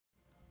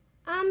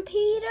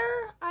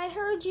Peter, I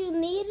heard you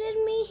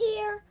needed me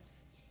here.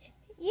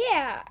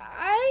 Yeah,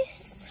 I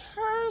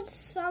heard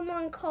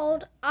someone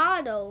called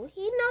Otto.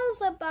 He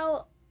knows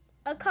about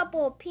a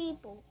couple of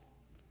people.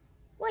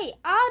 Wait,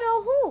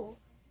 Otto who?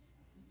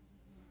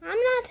 I'm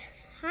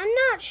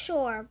not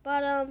sure,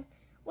 but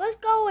let's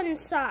go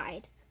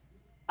inside.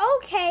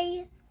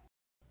 Okay.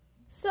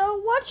 So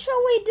what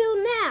shall we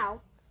do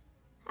now?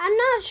 I'm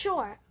not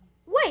sure.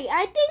 Wait,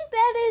 I think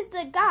that is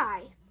the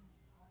guy.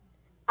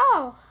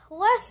 Oh,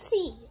 let's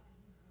see.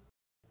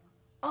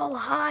 Oh,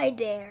 hi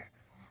there.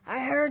 I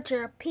heard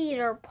you're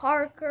Peter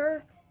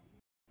Parker.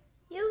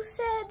 You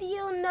said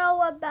you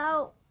know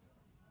about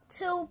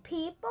 2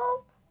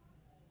 people?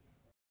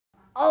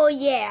 Oh,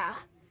 yeah.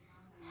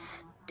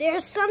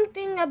 There's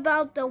something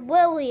about the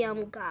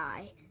William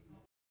guy.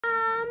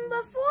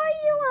 Before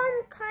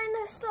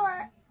you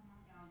start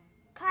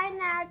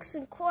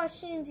asking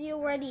questions, you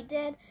already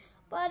did.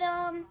 But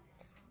I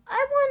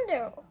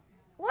wonder,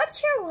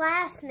 what's your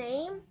last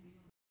name?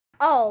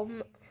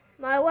 Oh,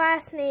 my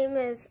last name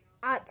is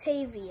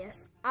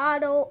Octavius.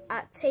 Otto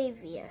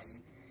Octavius.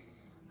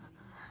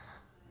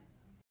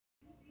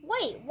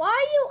 Wait, why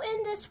are you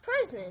in this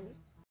prison?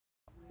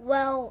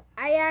 Well,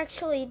 I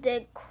actually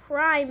did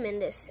crime in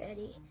this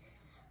city.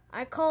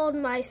 I called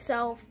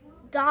myself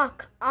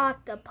Doc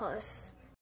Octopus.